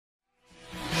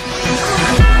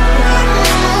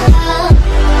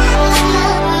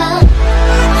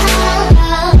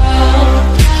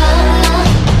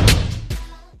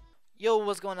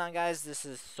going on, guys? This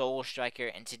is Soul Striker,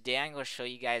 and today I'm going to show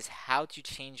you guys how to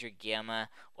change your gamma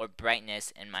or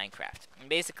brightness in Minecraft. And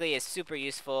basically, it's super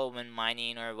useful when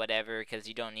mining or whatever because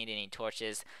you don't need any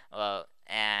torches,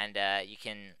 and you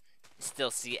can still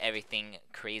see everything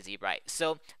crazy bright.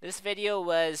 So this video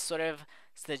was sort of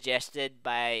suggested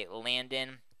by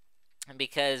Landon,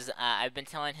 because I've been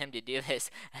telling him to do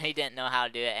this and he didn't know how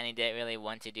to do it and he didn't really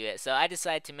want to do it. So I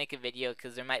decided to make a video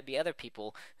because there might be other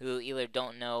people who either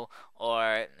don't know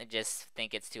or just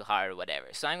think it's too hard or whatever.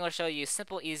 So I'm going to show you a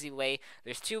simple, easy way.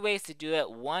 There's two ways to do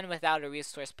it. One without a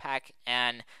resource pack,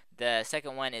 and the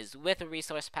second one is with a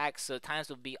resource pack. So times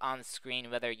will be on the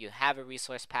screen whether you have a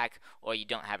resource pack or you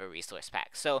don't have a resource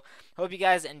pack. So hope you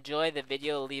guys enjoy the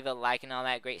video. Leave a like and all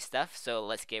that great stuff. So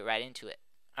let's get right into it.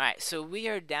 Alright, so we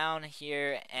are down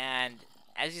here, and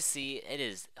as you see, it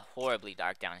is horribly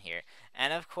dark down here.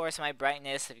 And of course, my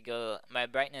brightness, my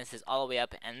brightness is all the way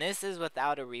up, and this is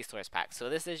without a resource pack. So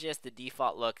this is just the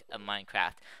default look of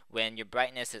Minecraft when your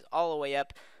brightness is all the way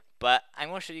up. But I'm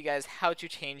going to show you guys how to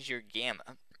change your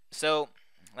gamma. So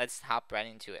let's hop right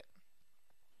into it.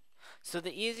 So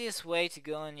the easiest way to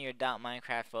go in your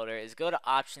 .minecraft folder is go to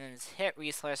Options, hit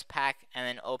Resource Pack, and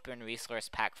then open Resource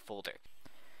Pack folder.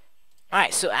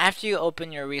 Alright, so after you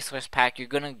open your resource pack, you're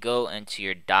going to go into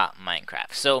your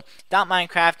 .minecraft. So,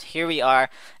 .minecraft, here we are,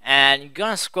 and you're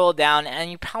going to scroll down, and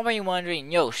you're probably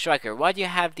wondering, yo, Striker, why do you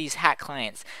have these hack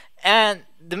clients? And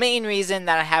the main reason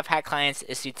that I have hack clients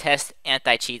is to test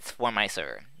anti-cheats for my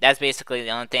server. That's basically the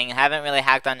only thing. I haven't really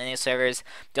hacked on any servers.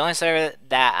 The only server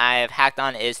that I've hacked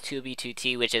on is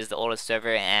 2b2t, which is the oldest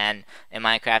server in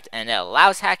Minecraft, and it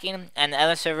allows hacking. And the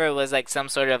other server was like some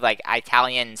sort of like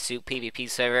Italian soup PvP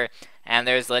server, and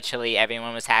there's literally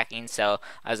everyone was hacking. So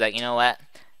I was like, you know what?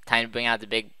 Time to bring out the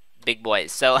big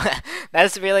boys. So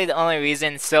that's really the only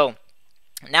reason. So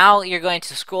now you're going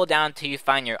to scroll down till you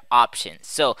find your options.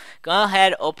 So go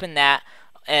ahead, open that.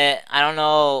 I don't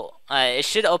know, it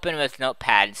should open with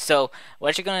Notepad. So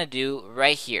what you're going to do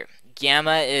right here,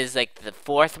 gamma is like the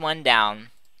fourth one down,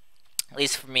 at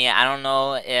least for me. I don't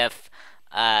know if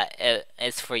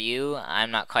it's for you.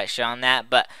 I'm not quite sure on that,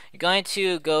 but you're going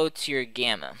to go to your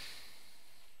gamma.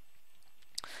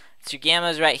 So your gamma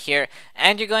is right here,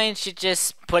 and you're going to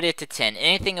just put it to 10.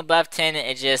 Anything above 10,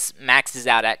 it just maxes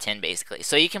out at 10 basically.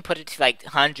 So you can put it to like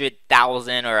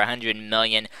 100,000 or 100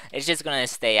 million. It's just going to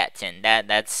stay at 10.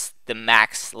 That's the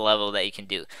max level that you can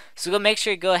do. So go make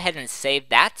sure you go ahead and save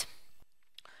that.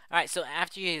 Alright, so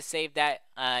after you save that,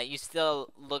 you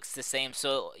still looks the same.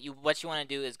 So what you want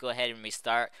to do is go ahead and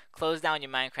restart, close down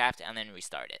your Minecraft, and then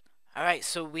restart it. Alright,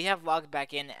 so we have logged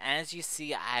back in. As you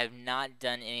see, I have not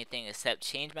done anything except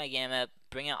change my gamma,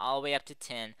 bring it all the way up to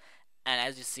 10, and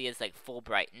as you see, it's like full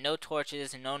bright. No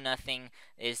torches, no nothing.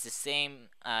 It's the same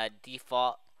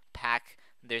default pack.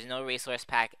 There's no resource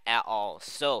pack at all.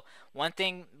 So one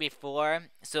thing before,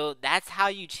 so that's how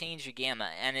you change your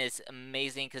gamma, and it's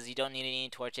amazing because you don't need any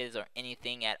torches or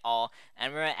anything at all.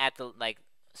 And we're at the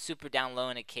super down low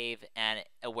in a cave, and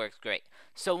it works great.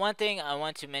 So one thing I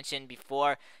want to mention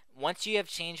before, once you have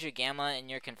changed your gamma in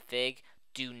your config,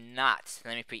 do not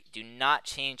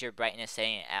change your brightness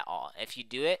setting at all. If you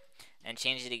do it and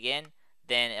change it again,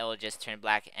 then it will just turn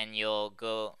black, and it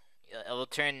will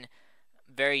turn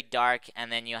very dark,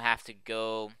 and then you'll have to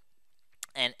go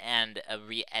and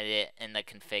re-edit in the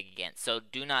config again. So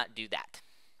do not do that.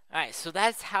 Alright, so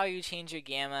that's how you change your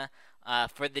gamma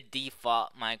for the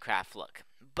default Minecraft look.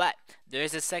 But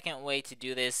there's a second way to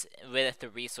do this with the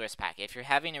resource pack. If you're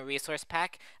having a resource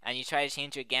pack and you try to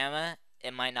change your gamma,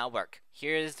 it might not work.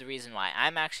 Here's the reason why.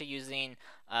 I'm actually using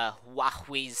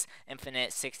Huawei's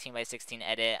Infinite 16x16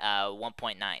 Edit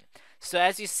 1.9. So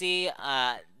as you see,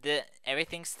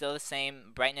 everything's still the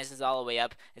same. Brightness is all the way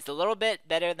up. It's a little bit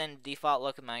better than the default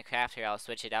look of Minecraft. Here, I'll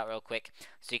switch it out real quick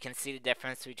so you can see the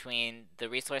difference between the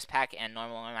resource pack and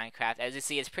normal Minecraft. As you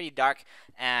see, it's pretty dark,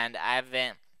 and I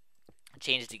haven't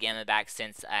changed the gamma back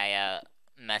since I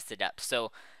messed it up.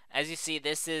 So as you see,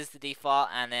 this is the default,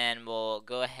 and then we'll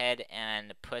go ahead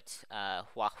and put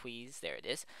Huawei's, there it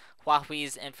is,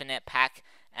 Huawei's Infinite Pack,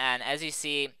 and as you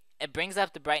see, it brings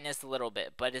up the brightness a little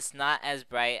bit, but it's not as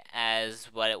bright as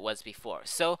what it was before.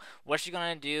 So what you're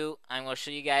going to do, I'm going to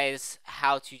show you guys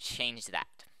how to change that.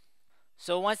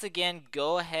 So once again,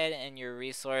 go ahead in your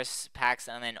resource packs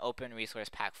and then open resource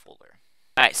pack folder.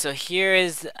 Alright, so here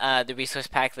is the resource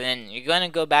pack. Then you're going to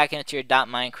go back into your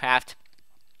 .minecraft,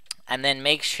 And then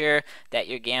make sure that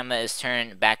your gamma is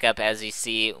turned back up, as you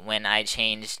see when I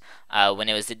changed, when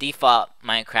it was the default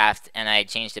Minecraft and I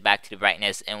changed it back to the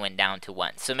brightness and went down to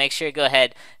 1. So make sure to go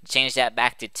ahead and change that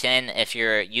back to 10 if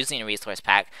you're using a resource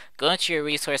pack. Go into your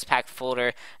resource pack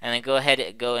folder and then go ahead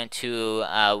and go into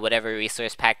whatever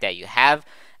resource pack that you have.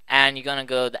 And you're going to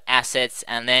go to assets,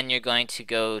 and then you're going to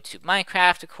go to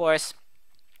Minecraft, of course.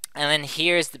 And then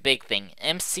here's the big thing,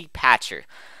 MC Patcher.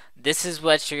 This is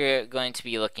what you're going to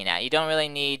be looking at. You don't really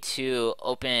need to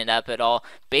open it up at all.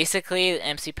 Basically, the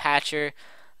MC Patcher,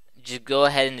 just go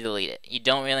ahead and delete it. You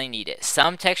don't really need it.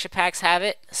 Some texture packs have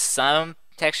it, some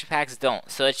texture packs don't.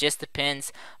 So it just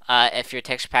depends if your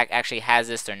texture pack actually has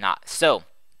this or not. So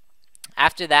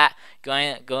after that,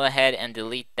 go ahead and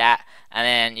delete that, and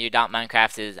then your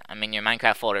 .minecraft is, your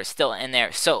Minecraft folder is still in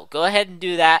there. So go ahead and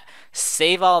do that.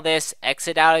 Save all this.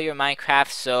 Exit out of your Minecraft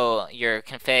so your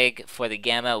config for the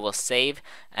gamma will save,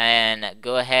 and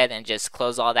go ahead and just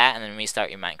close all that and then restart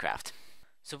your Minecraft.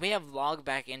 So we have logged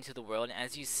back into the world, and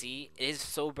as you see, it is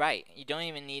so bright. You don't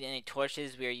even need any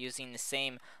torches. We are using the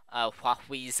same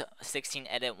Huawei's 16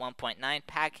 Edit 1.9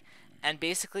 pack. And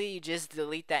basically, you just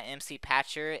delete that MC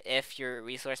Patcher if your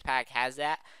resource pack has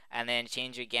that, and then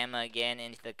change your gamma again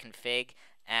into the config,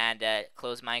 and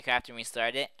close Minecraft and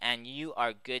restart it, and you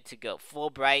are good to go. Full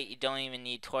bright, you don't even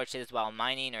need torches while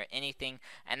mining or anything,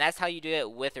 and that's how you do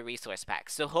it with a resource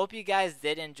pack. So hope you guys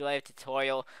did enjoy the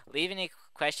tutorial. Leave any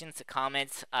questions or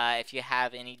comments if you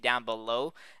have any down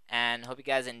below, and hope you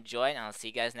guys enjoyed, and I'll see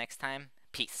you guys next time.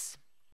 Peace.